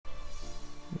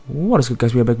What is good,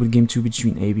 guys? We are back with game 2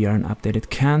 between ABR and updated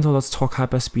Kanto. Let's talk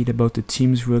hyperspeed about the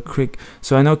teams real quick.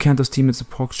 So I know Kanto's team is a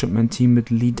Porkchopman team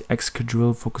with Lead,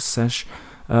 Excadrill, Focus Sash,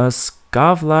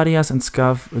 Scarf Larias and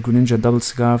Scarf Greninja, Double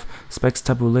Scarf, Specs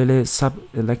Tapu Lele, Sub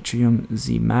Electrium,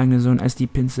 Z Magnezone, SD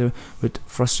Pinsir with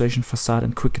Frustration, Facade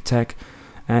and Quick Attack.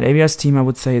 And ABR's team, I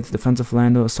would say it's Defensive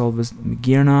Lando, Assault with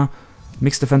Magearna,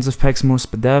 Mixed Defensive Packs, more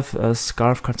Spadef,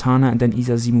 Scarf Kartana, and then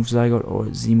either Z-Move Zygarde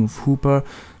or Z-Move Hooper.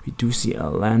 We do see a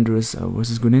Landorus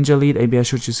versus Greninja lead. ABR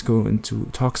should just go into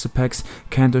Toxapex.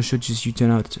 Kanto should just U-turn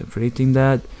out predicting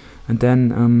that. And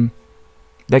then,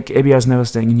 like, ABR is never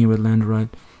staying in here with Landorite.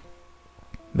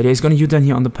 But yeah, he's going to U-turn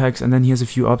here on the packs, and then he has a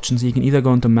few options. He can either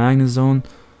go into Magnezone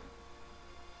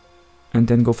and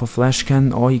then go for Flash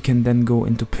Cannon, or he can then go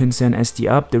into Pinsir and SD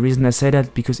up. The reason I say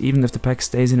that, because even if the pack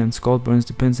stays in and Scald burns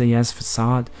the Pinsir, he has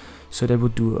Facade. So that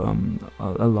would do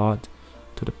a lot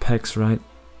to the packs, right?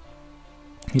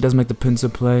 He does make the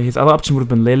Pinsir play. His other option would have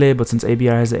been Lele, but since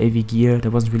ABR has an AV gear,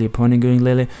 there wasn't really a point in going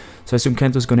Lele. So I assume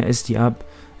Kanto is going to SD up,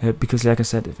 because like I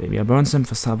said, if ABR burns him,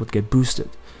 Facade would get boosted.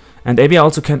 And ABR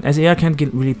also can't, as AR can't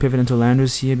really pivot into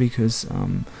Landorus here, because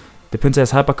the Pinsir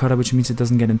has Hyper Cutter, which means it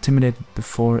doesn't get intimidated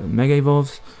before it Mega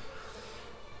Evolves.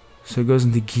 So it goes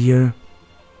into gear.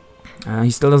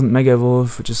 He still doesn't Mega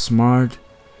Evolve, which is smart,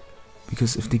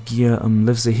 because if the gear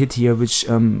lives a hit here, which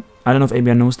I don't know if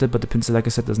ABR knows that, but the Pinsir, like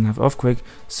I said, doesn't have Earthquake.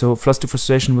 So Fluster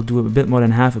Frustration will do a bit more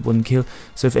than half, it wouldn't kill.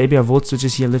 So if ABR Volt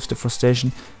Switches here, lifts the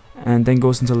Frustration, and then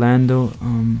goes into Lando,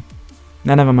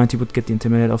 nah, never mind, he would get the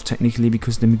Intimidate off technically,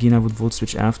 because the Magearna would Volt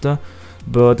Switch after.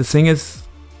 But the thing is,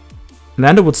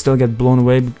 Lando would still get blown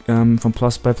away from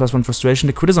 +1 Frustration.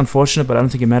 The crit is unfortunate, but I don't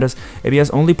think it matters.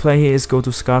 ABR's only play here is go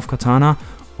to Scarf Katana,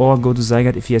 or go to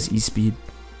Zygarde if he has E-Speed.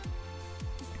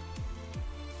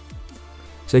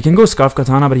 So he can go Scarf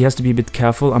Katana, but he has to be a bit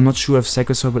careful. I'm not sure if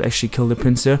Sacred Sword would actually kill the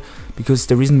Pinsir, because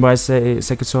the reason why I say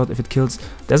Sacred Sword, if it kills,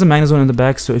 there's a Magnezone in the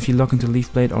back, so if you lock into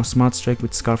Leaf Blade or Smart Strike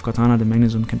with Scarf Katana, the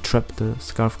Magnezone can trap the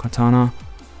Scarf Katana.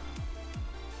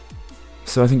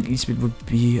 So I think E-Speed would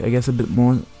be, I guess, a bit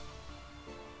more,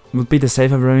 would be the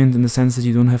safer variant in the sense that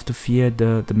you don't have to fear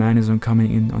the Magnezone coming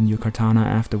in on your Katana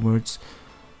afterwards.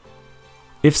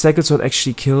 If Sacred Sword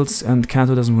actually kills and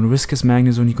Kanto doesn't want to risk his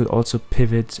Magnezone, he could also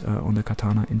pivot on the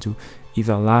Katana into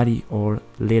either Lari or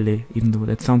Lele, even though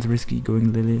that sounds risky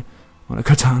going Lele on a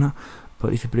Katana.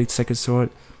 But if you predict Sacred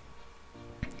Sword,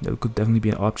 that could definitely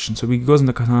be an option. So he goes on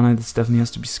the Katana, this definitely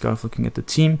has to be Scarf looking at the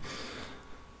team.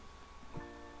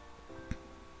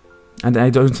 And I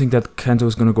don't think that Kanto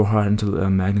is going to go hard into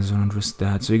Magnezone and risk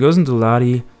that. So he goes into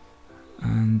Lari,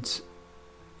 and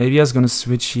ABR is going to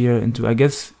switch here into, I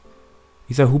guess,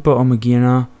 either Hooper or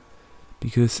Magearna,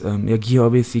 because yeah, Gear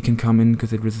obviously can come in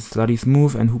because it resists Lari's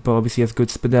move, and Hooper obviously has good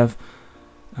Spadef.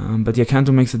 But yeah,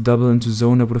 Kanto makes a double into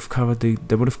Zone. That would have covered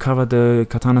the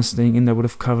Katana staying in. That would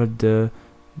have covered the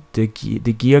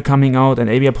gear coming out, and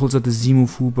ABR pulls out the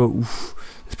Z-move Hooper. Oof,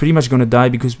 it's pretty much gonna die,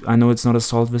 because I know it's not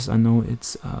Assault Vest. I know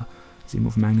it's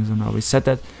Z-move Magnezone. I always said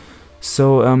that.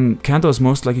 So Kanto is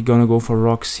most likely gonna go for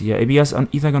Rocks here. ABR is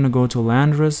either gonna go to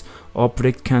Landorus or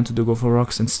predict Kanto to go for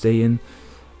Rocks and stay in.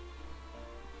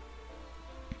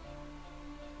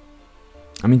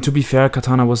 I mean, to be fair,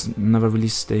 Katana was never really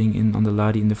staying in on the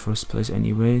Ladi in the first place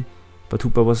anyway. But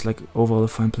Hooper was like overall a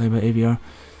fine play by ABR.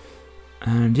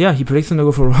 And yeah, he predicts him to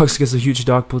go for Rocks, gets a huge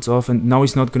Dark Pulse off, and now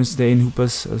he's not gonna stay in.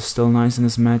 Hooper's still nice in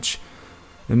this match.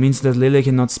 That means that Lele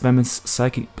cannot spam its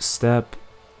Psychic Stab,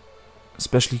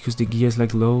 especially because the gear is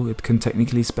like low. It can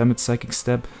technically spam its Psychic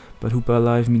Step, but Hooper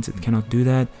alive means it cannot do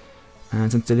that.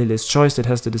 And since the Lele is choice, it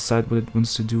has to decide what it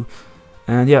wants to do.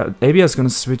 And yeah, ABR is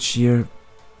gonna switch here.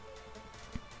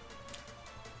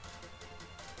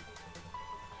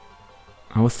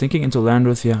 I was thinking into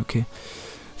Landorus, yeah, okay.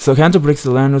 So Kanto predicts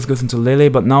the Landorus, goes into Lele,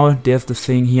 but now there's the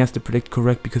thing, he has to predict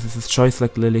correct because it's his choice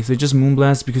like Lele. So he just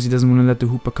Moonblast because he doesn't want to let the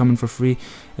Hooper come in for free.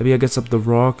 ABR gets up the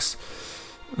Rocks.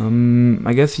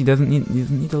 I guess he doesn't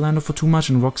need the Lando for too much,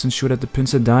 and Rocks ensure that the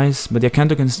Pinsir dies. But yeah,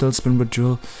 Kanto can still spin with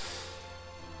Drill.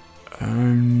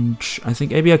 And I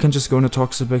think ABR can just go into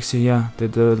Toxapex here, yeah.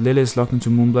 The Lele is locked into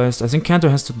Moonblast. I think Kanto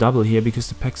has to double here because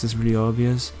the Pex is really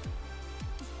obvious.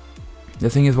 The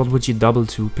thing is, what would you double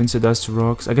to? Pinsir dies to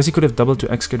Rocks. I guess he could have doubled to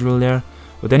Excadrill there,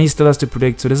 but then he still has to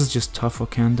predict, so this is just tough for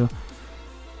Kanto.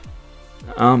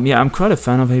 Yeah, I'm quite a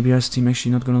fan of ABR's team,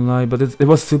 actually, not gonna lie, but it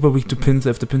was super weak to Pinsir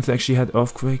if the Pinsir actually had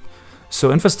Earthquake. So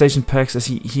Infestation packs as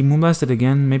he Moonblasted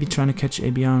again, maybe trying to catch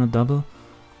ABR on a double.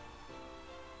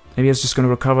 ABR's just gonna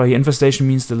recover here. Infestation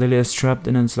means the Lily is trapped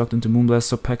in and it's locked into Moonblast,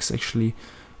 so Pax actually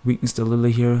weakens the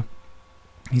Lily here.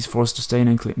 He's forced to stay in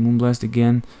and click Moonblast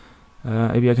again.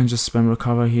 ABR can just spam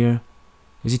recover here.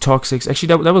 Is he toxic? Actually,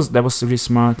 that was really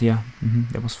smart. Yeah,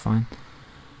 that was fine.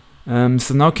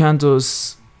 So now Kanto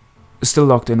is still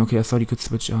locked in. Okay, I thought he could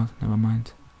switch out. Never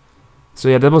mind. So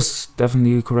yeah, that was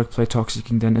definitely a correct play,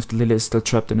 toxicing. Then if the Lily is still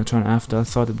trapped in a turn after, I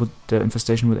thought the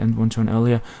infestation would end one turn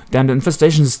earlier. Damn, the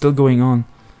infestation is still going on.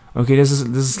 Okay, this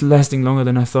is lasting longer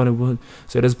than I thought it would.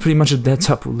 So there's pretty much a dead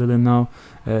Tapu Lily now.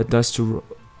 It does 2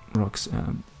 rocks.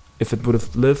 If it would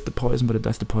have lived the poison, but it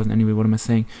does the poison anyway. What am I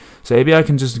saying? So ABR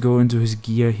can just go into his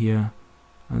gear here.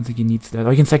 I don't think he needs that.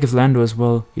 Or he can sack his Lando as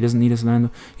well. He doesn't need his Lando.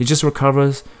 He just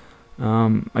recovers.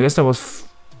 I guess that was...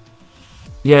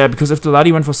 yeah, because if the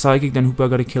Ladi went for Psychic, then Hoopa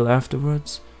got a kill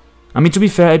afterwards. I mean, to be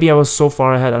fair, ABR was so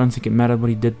far ahead, I don't think it mattered what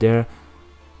he did there.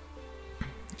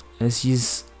 As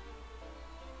he's...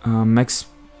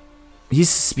 he's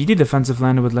speedy defensive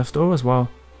Lando with leftovers. Wow.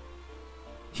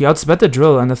 He outsped the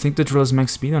drill, and I think the drill is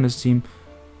max speed on his team.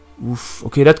 Oof.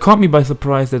 Okay, that caught me by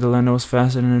surprise that the Lando was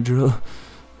faster than the drill.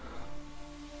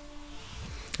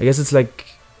 I guess it's like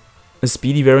a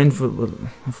speedy variant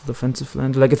of defensive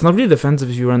Lando. Like, it's not really defensive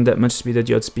if you run that much speed that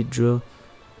you outspeed drill.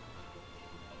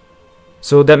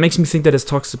 So that makes me think that his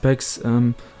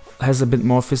Toxapex has a bit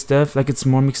more fist def, like it's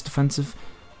more mixed defensive.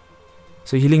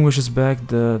 So Healing Wish is back,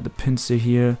 the Pinsir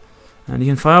here. And he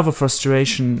can fire off a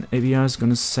Frustration. ABR is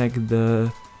gonna sack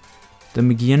the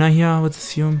Magearna here, I would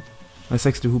assume. I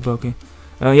sacks the Hoopa, okay.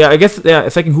 Yeah, I guess, yeah,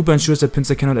 attacking Hoopa ensures that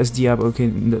Pinsir cannot SD up. Okay,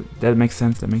 that makes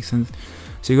sense, that makes sense.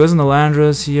 So he goes on the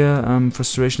Landorus here.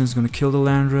 Frustration is gonna kill the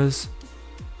Landorus.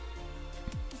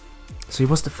 So he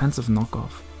was defensive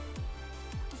knockoff.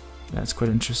 That's quite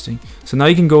interesting. So now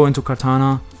you can go into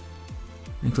Kartana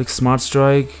and click Smart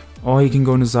Strike. Or he can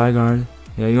go into Zygarde.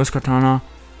 Yeah, he goes Kartana.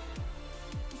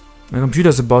 My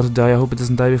computer's about to die. I hope it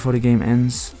doesn't die before the game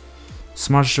ends.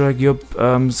 Smart Strike, yup.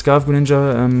 Scarf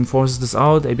Greninja forces this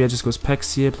out. ABR just goes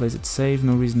Pex here, plays it safe,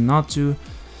 no reason not to.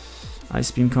 Ice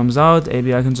Beam comes out.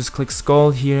 ABR can just click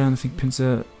Scald here, and I think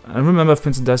Pinsir... I don't remember if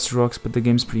Pinsir dies to rocks, but the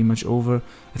game's pretty much over.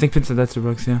 I think Pinsir dies to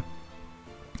rocks, yeah.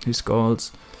 He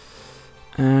Scalds.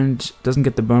 And doesn't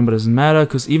get the burn, but it doesn't matter,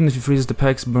 because even if he freezes the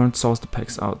Pex, burn saws the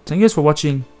Pex out. Thank you guys for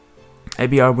watching.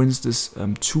 ABR wins this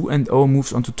 2-0,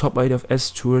 moves on to top 8 of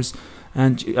S Tours,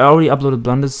 and I already uploaded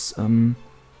Blunders,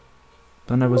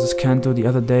 Blunder vs Kanto the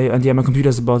other day, and yeah, my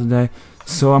computer's about to die,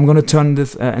 so I'm gonna turn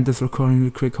this end this recording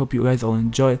real quick. Hope you guys all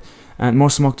enjoy it, and more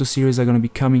Smog 2 series are gonna be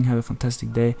coming. Have a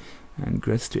fantastic day, and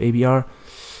congrats to ABR.